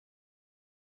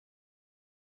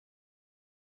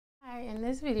Hi, in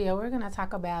this video, we're going to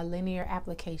talk about linear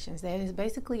applications. That is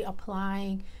basically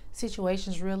applying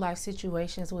situations, real life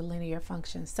situations with linear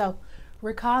functions. So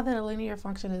recall that a linear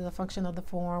function is a function of the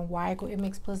form y equal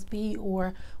mx plus b,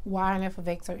 or y and f of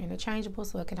x are interchangeable,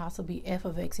 so it can also be f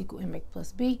of x equal mx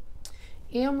plus b.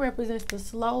 M represents the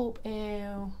slope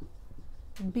and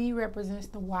b represents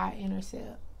the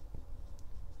y-intercept.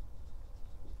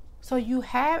 So you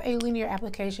have a linear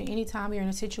application anytime you're in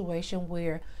a situation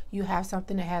where you have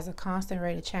something that has a constant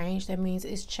rate of change. That means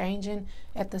it's changing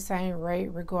at the same rate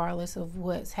regardless of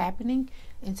what's happening.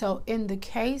 And so in the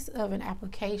case of an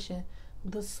application,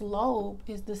 the slope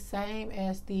is the same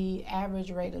as the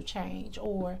average rate of change,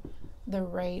 or the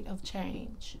rate of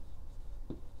change.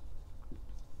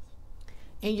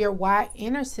 And your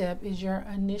y-intercept is your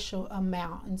initial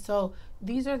amount. And so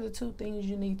these are the two things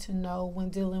you need to know when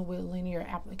dealing with linear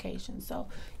applications. So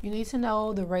you need to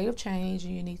know the rate of change,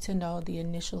 and you need to know the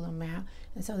initial amount.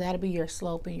 And so that'll be your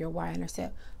slope and your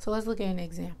y-intercept. So let's look at an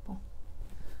example.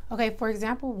 Okay, for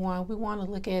example 1, we want to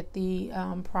look at the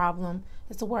problem.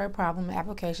 It's a word problem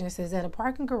application. It says that a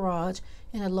parking garage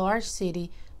in a large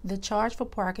city, the charge for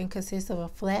parking consists of a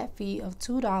flat fee of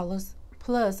 $2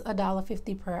 plus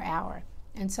 $1.50 per hour.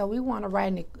 And so we want to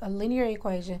write a linear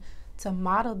equation to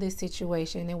model this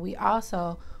situation, and we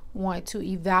also want to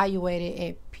evaluate it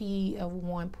at p of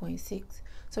 1.6.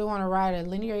 So we want to write a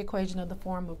linear equation of the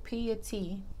form of p of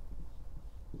t.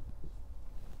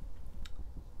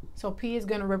 So p is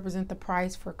going to represent the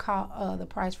price for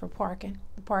parking,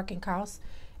 the parking cost,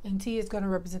 and t is going to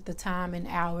represent the time and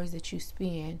hours that you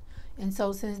spend. And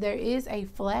so since there is a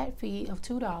flat fee of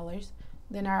 $2,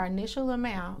 then our initial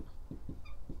amount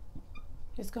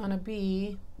is going to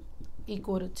be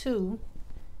equal to 2,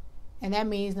 and that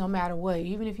means no matter what,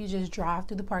 even if you just drive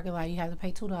through the parking lot, you have to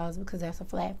pay $2 because that's a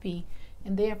flat fee.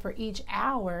 And then for each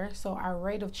hour, so our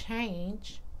rate of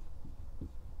change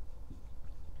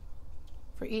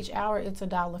for each hour, it's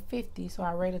 $1.50, so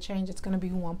our rate of change is going to be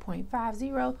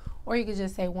 1.50, or you could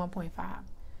just say 1.5.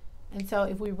 And so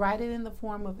if we write it in the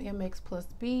form of mx plus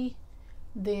b,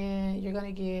 then you're going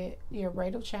to get your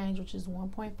rate of change, which is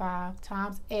 1.5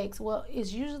 times x. Well,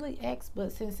 it's usually x,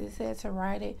 but since it says to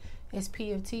write it as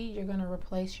p of t, you're going to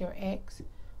replace your x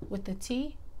with the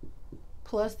t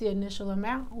plus the initial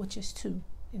amount, which is 2.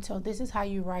 And so this is how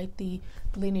you write the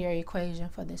linear equation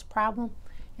for this problem.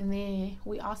 And then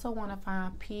we also want to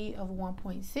find p of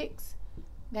 1.6.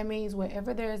 That means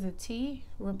wherever there is a t,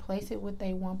 replace it with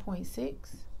a 1.6.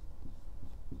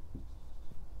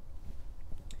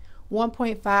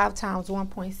 1.5 times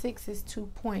 1.6 is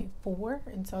 2.4,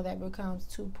 and so that becomes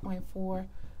 2.4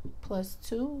 plus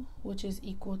 2, which is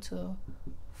equal to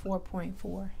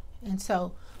 4.4. And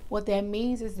so what that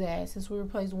means is that since we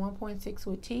replace 1.6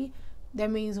 with t,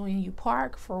 that means when you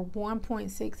park for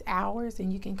 1.6 hours,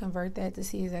 and you can convert that to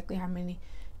see exactly how many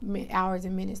hours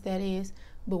and minutes that is,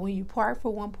 but when you park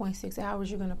for 1.6 hours,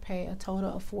 you're going to pay a total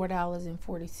of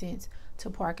 $4.40 to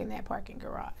park in that parking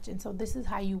garage. And so this is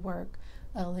how you work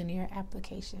a linear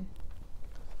application.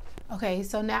 Okay,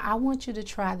 so now I want you to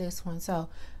try this one. So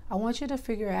I want you to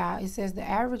figure out, it says the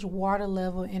average water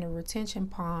level in a retention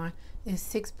pond is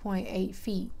 6.8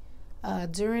 feet.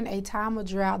 During a time of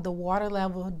drought, the water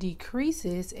level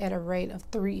decreases at a rate of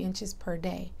 3 inches per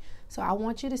day. So I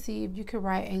want you to see if you can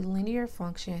write a linear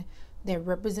function that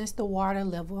represents the water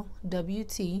level,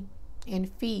 WT, in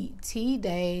feet, t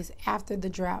days after the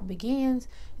drought begins.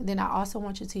 And then I also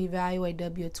want you to evaluate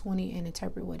W of 20 and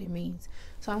interpret what it means.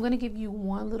 So I'm going to give you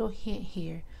one little hint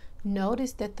here.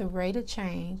 Notice that the rate of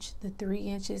change, the 3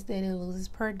 inches that it loses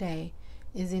per day,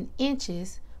 is in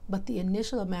inches, but the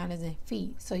initial amount is in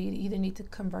feet. So you either need to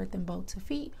convert them both to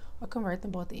feet or convert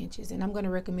them both to inches. And I'm going to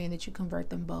recommend that you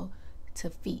convert them both to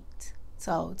feet.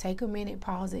 So take a minute,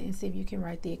 pause it, and see if you can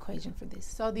write the equation for this.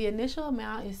 So the initial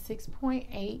amount is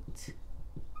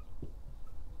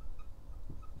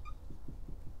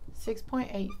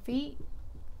 6.8 feet,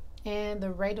 and the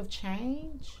rate of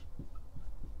change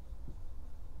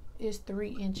is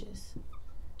 3 inches.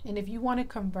 And if you want to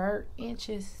convert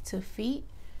inches to feet,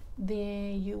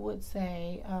 then you would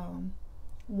say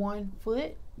 1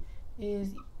 foot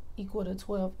is equal to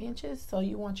 12 inches. So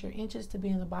you want your inches to be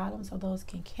in the bottom, so those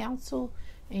can cancel,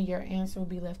 and your answer will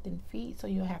be left in feet. So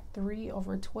you'll have 3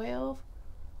 over 12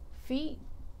 feet,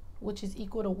 which is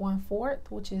equal to 1/4,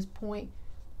 which is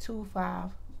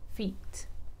 0.25 feet.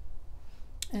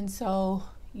 And so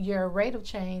your rate of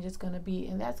change is going to be,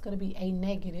 and that's going to be a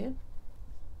negative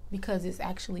because it's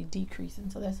actually decreasing.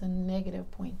 So that's a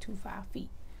negative 0.25 feet.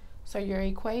 So your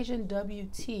equation W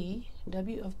of t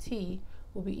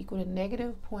will be equal to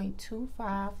negative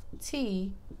 0.25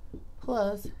 t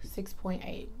plus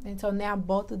 6.8. And so now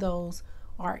both of those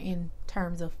are in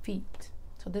terms of feet.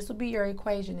 So this will be your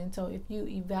equation. And so if you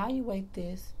evaluate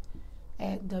this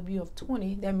at W of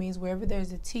 20, that means wherever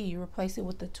there's a T, you replace it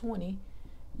with the 20.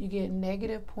 You get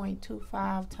negative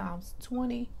 0.25 times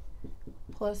 20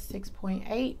 plus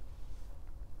 6.8.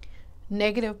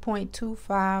 Negative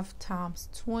 0.25 times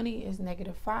 20 is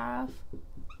negative 5.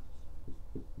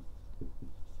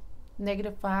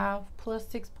 Negative 5 plus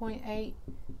 6.8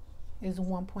 is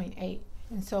 1.8.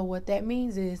 And so what that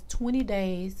means is 20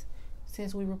 days,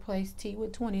 since we replaced T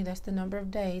with 20, that's the number of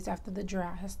days after the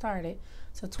drought has started.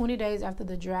 So 20 days after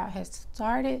the drought has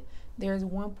started, there's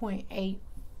 1.8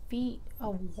 feet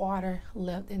of water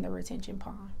left in the retention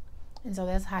pond. And so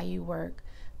that's how you work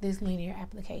this linear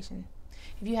application.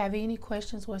 If you have any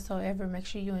questions whatsoever, make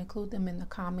sure you include them in the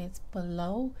comments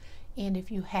below. And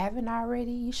if you haven't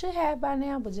already, you should have by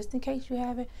now, but just in case you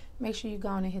haven't, make sure you go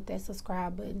on and hit that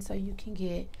subscribe button so you can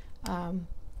get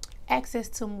access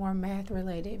to more math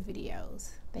related videos.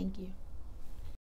 Thank you.